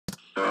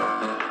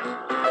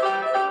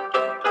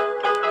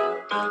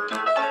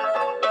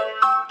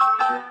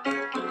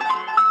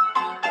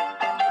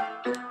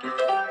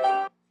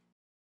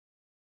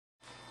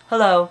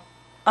Hello,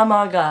 I'm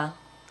Arga.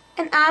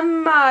 And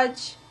I'm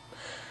Marge.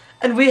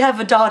 And we have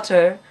a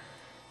daughter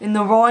in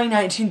the roaring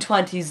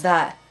 1920s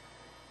that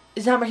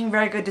is not making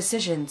very good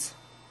decisions.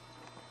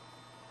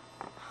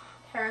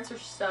 Parents are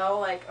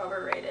so,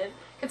 overrated.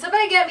 Can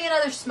somebody get me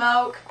another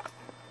smoke?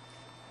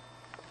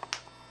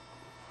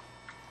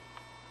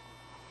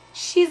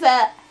 She's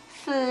a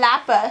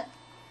flapper.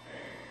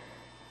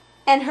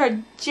 And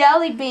her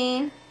jelly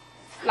bean,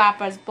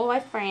 Flapper's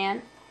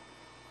boyfriend,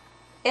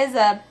 is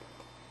a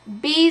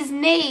bee's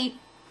knee.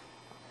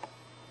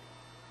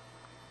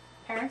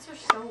 Parents are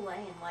so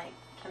lame.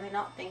 Can they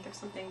not think of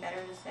something better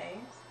to say?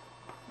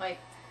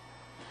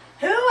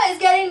 Who is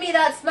getting me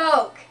that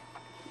smoke?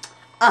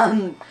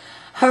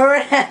 Her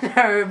and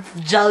her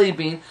jelly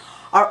bean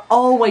are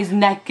always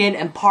necking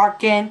and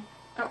parking.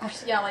 Oh,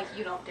 yeah,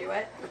 you don't do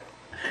it.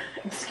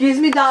 Excuse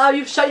me, doll,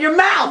 you shut your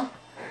mouth!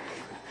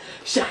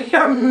 Shut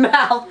your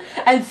mouth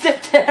and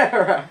sit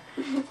there!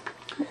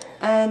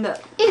 And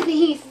Isn't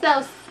he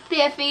so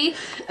spiffy?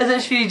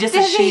 isn't she just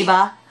a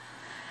Shiba?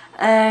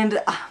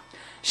 And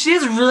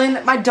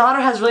my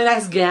daughter has really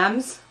nice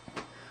gams,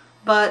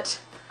 but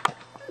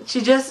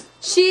she's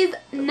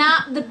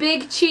not the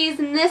big cheese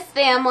in this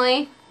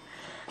family.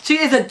 She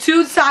is a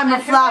two-timer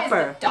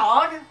flapper.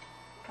 Dog?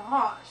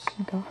 Gosh.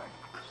 God.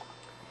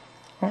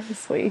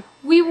 Honestly.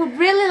 We would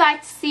really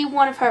like to see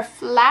one of her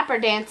flapper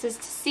dances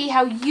to see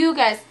how you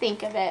guys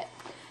think of it.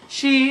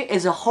 She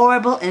is a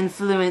horrible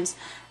influence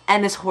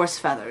and is horse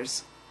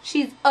feathers.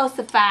 She's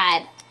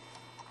ossified.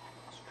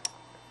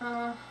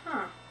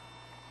 Uh-huh.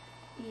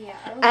 Yeah.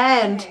 Okay.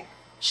 And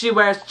she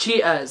wears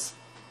cheetahs.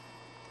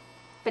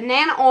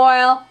 Banana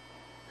oil.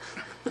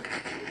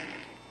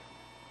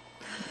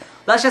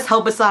 Let's just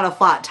hope it's not a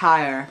flat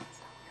tire.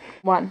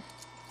 1.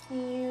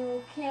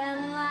 You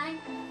can like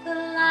the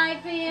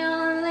life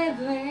you're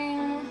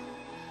living.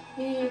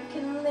 You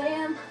can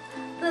live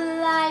the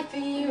life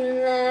you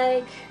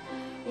like.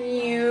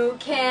 You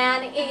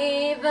can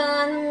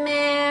even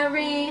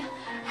marry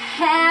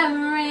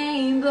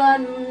Harry, but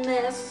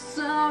mess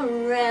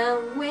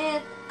around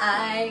with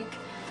Ike.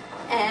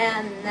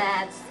 And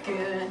that's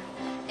good.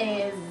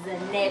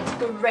 Isn't it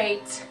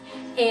great?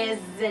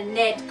 Isn't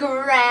it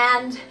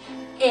grand?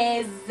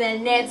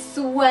 Isn't it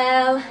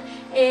swell?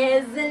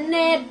 Isn't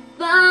it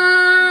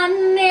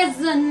fun?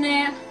 Isn't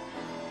it?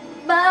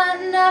 But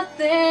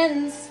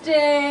nothing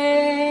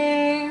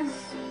stays.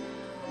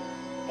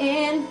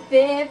 In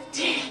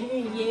 50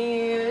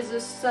 years or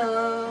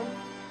so,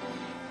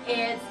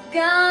 it's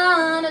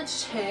gonna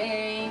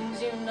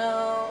change, you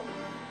know.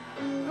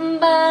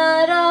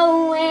 But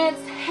oh,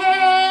 it's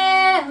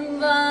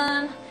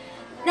heaven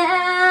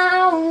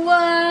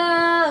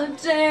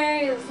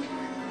nowadays.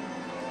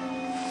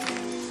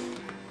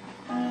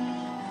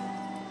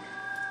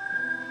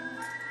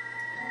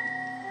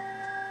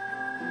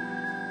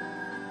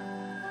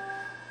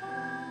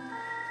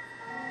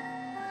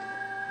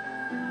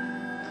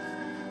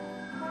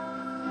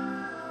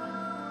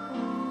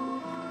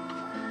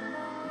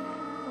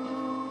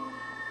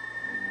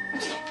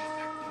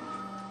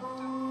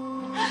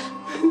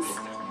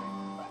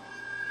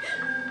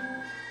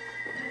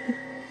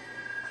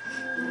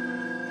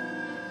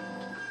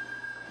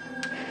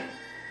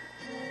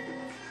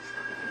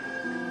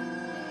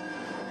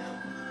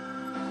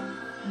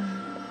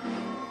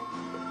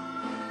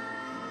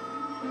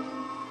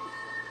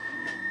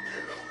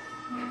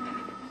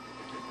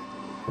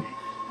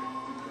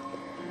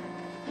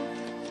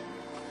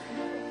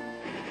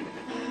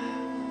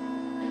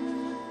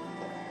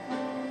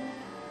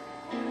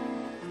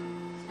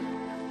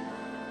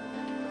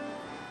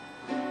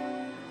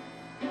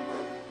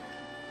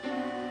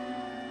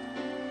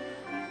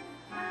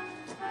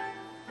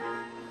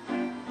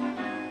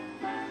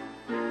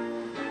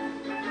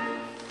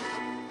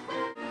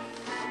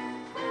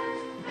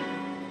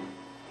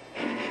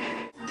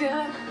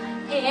 Good.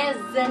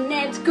 Isn't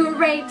it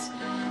great?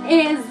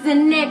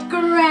 Isn't it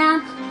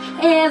grand?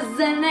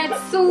 Isn't it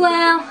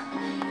swell?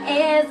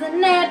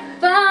 Isn't it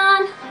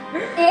fun?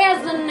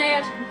 Isn't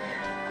it?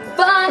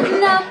 But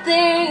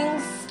nothing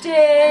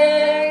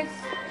stays.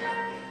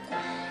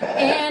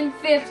 In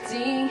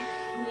 50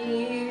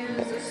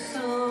 years or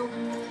so,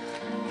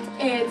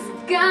 it's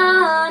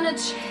gonna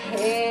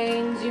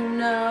change, you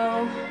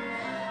know.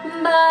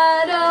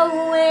 But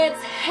oh,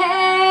 it's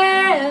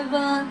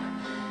heaven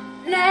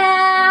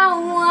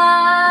nowadays.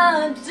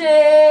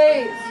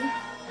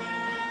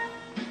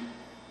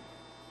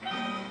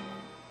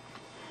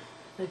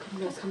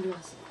 Come to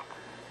us.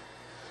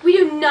 We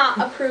do not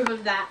approve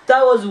of that.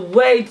 That was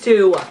way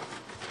too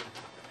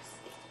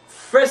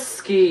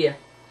frisky.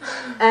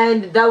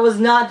 And that was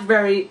not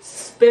very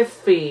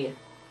spiffy.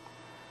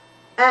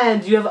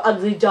 And you have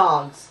ugly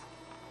dogs.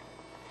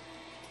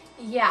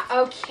 Yeah,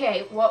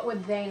 okay, what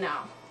would they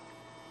know?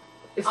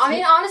 If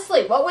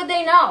Honestly, what would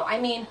they know?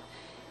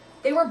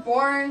 They were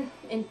born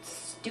in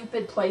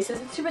stupid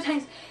places, at stupid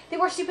times. They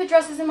wore stupid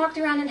dresses and walked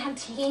around and had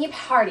teeny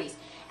parties.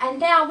 And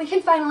now we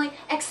can finally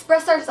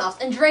express ourselves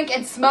and drink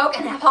and smoke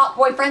and have hot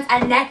boyfriends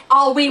and neck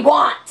all we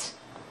want.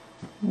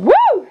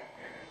 Woo!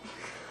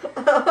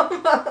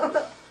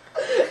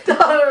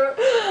 daughter,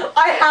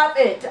 I have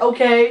it,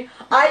 okay?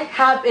 I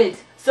have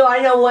it, so I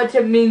know what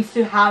it means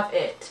to have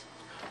it.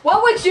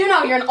 What would you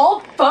know? You're an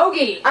old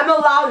fogey. I'm a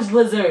lounge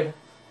lizard,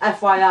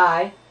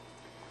 FYI.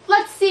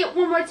 Let's see it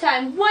one more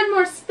time. One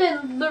more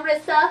spin,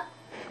 Larissa.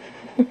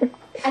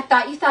 I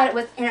thought you thought it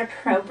was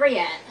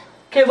inappropriate.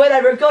 Okay,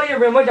 whatever. Go to your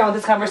room. We're done with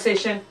this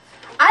conversation.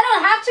 I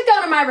don't have to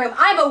go to my room.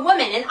 I'm a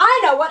woman and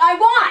I know what I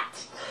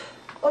want.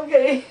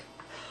 Okay.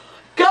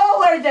 Go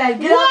away then.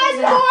 Get out of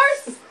One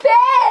this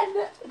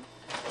more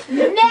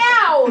spin!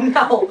 Now! house.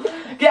 No.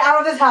 Get out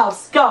of this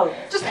house. Go.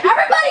 Just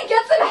everybody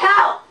get some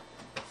help.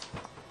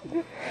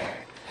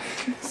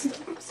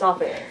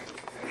 Stop it.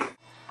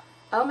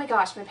 Oh my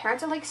gosh, my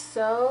parents are like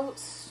so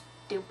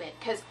stupid.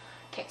 Cause,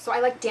 okay, so I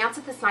like dance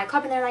at this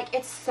nightclub and they're like,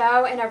 it's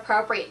so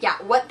inappropriate. Yeah,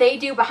 what they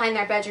do behind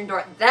their bedroom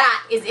door,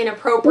 that is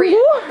inappropriate.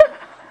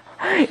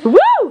 Woo!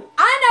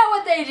 I know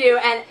what they do,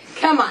 and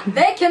come on,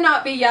 they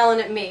cannot be yelling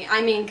at me.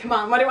 I mean, come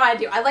on, what do?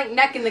 I like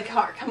neck in the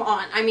car, come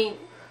on. I mean,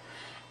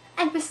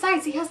 and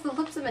besides, he has the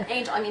lips of an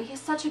angel. I mean, he's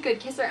such a good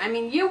kisser. I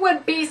mean, you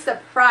would be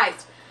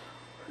surprised.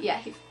 Yeah,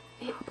 he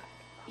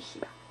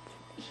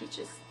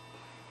just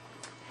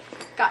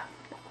got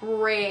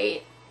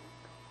great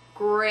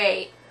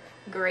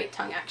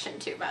tongue action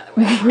too, by the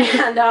way.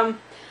 And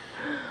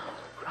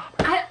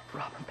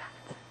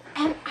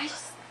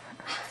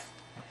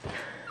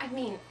I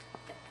mean,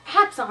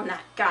 hats on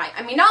that guy.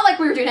 I mean, not like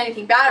we were doing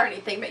anything bad or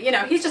anything, but you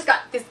know, he's just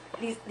got these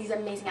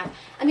amazing abs.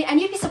 I mean,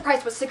 and you'd be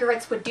surprised what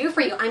cigarettes would do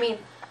for you. I mean,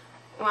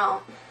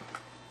 well,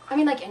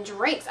 like in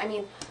drinks. I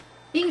mean,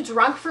 being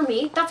drunk for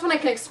me, that's when I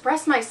can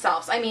express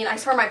myself. I mean, I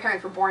swear my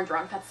parents were born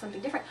drunk. That's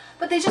something different.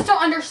 But they just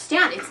don't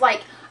understand. It's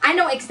like, I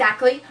know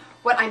exactly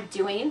what I'm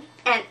doing,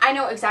 and I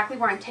know exactly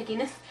where I'm taking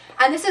this.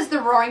 And this is the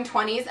Roaring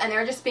 20s, and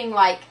they're just being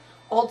like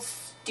old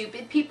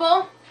stupid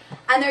people.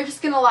 And they're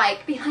just gonna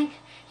like be like,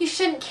 you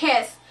shouldn't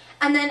kiss.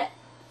 And then,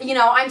 you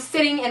know, I'm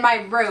sitting in my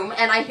room,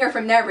 and I hear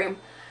from their room,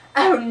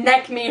 oh,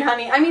 neck me,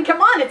 honey. I mean,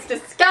 come on, it's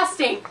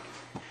disgusting.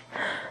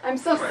 I'm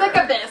so sick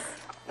of this.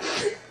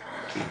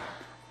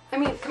 I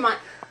mean, come on.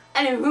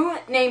 And who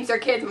names their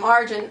kids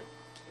Marge and...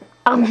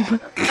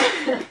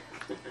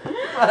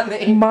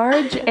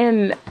 Marge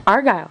and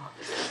Argyle.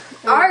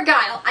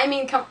 Argyle. I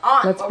mean, come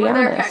on. Let's what be were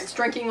their honest. parents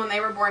drinking when they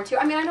were born, too?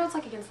 I mean, I know it's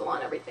like against the law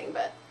and everything,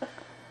 but...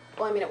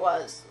 Well, I mean, it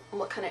was.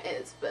 What kind of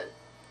is, but...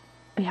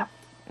 Yep.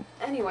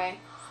 Anyway.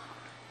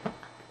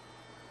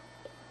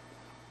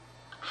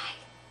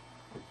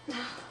 I'll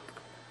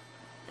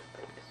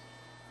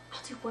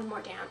do one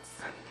more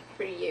dance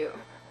for you.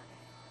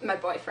 My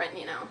boyfriend,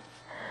 you know.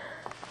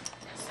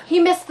 He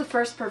missed the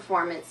first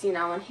performance, you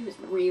know, and he was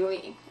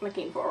really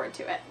looking forward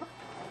to it.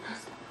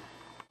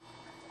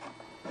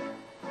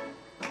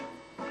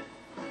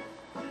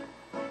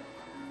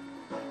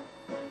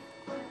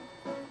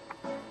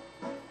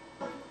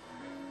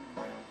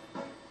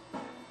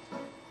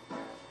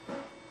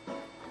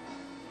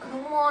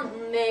 Come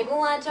on, baby,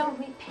 why don't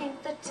we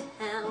paint the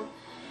town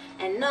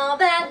and all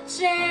that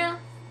jazz?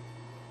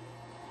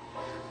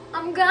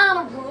 I'm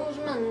gonna rouge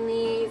my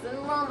knees and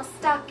roll my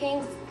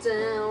stockings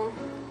down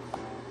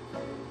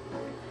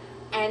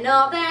and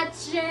all that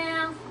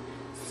jazz.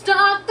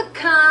 Start the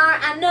car,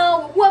 I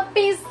know a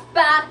whoopee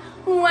spot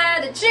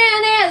where the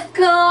gin is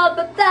cold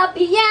but the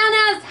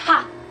piano's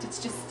hot.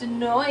 It's just a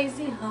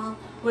noisy hall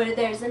where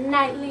there's a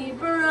nightly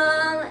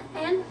brawl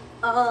and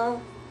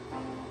all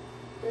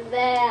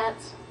that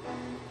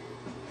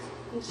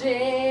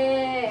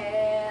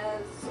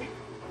jazz.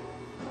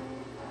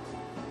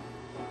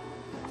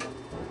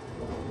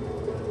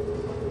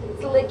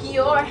 Slick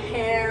your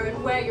hair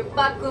and wear your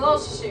buckle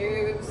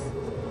shoes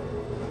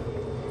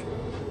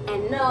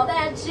and all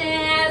that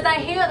jazz. I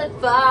hear that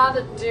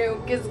Father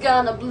Duke is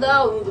gonna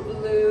blow the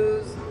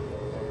blues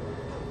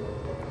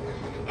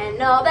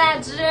and all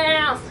that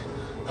jazz.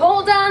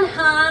 Hold on,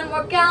 hon,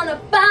 we're gonna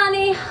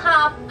bunny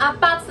hop. I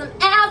bought some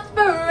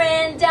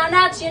aspirin down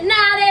at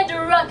United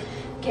Drug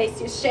in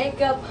case you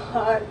shake up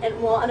heart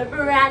and want a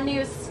brand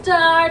new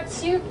start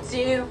to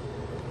do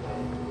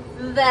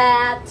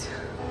that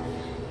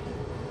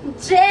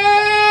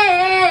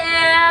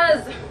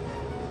jazz.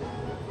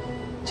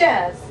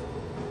 Jazz.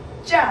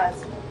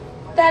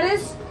 That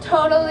is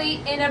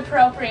totally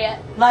inappropriate.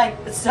 Like,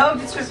 it's so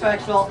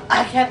disrespectful.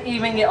 I can't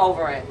even get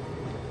over it.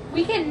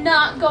 We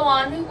cannot go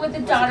on with a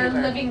daughter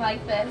paper? living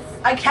like this.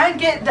 I can't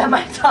get that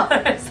my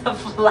daughter is a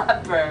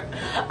flapper.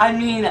 I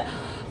mean,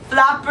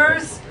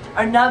 flappers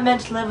are not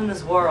meant to live in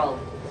this world.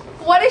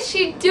 What is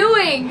she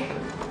doing?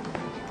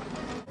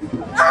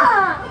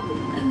 Ah!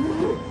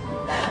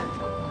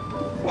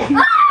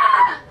 Ah!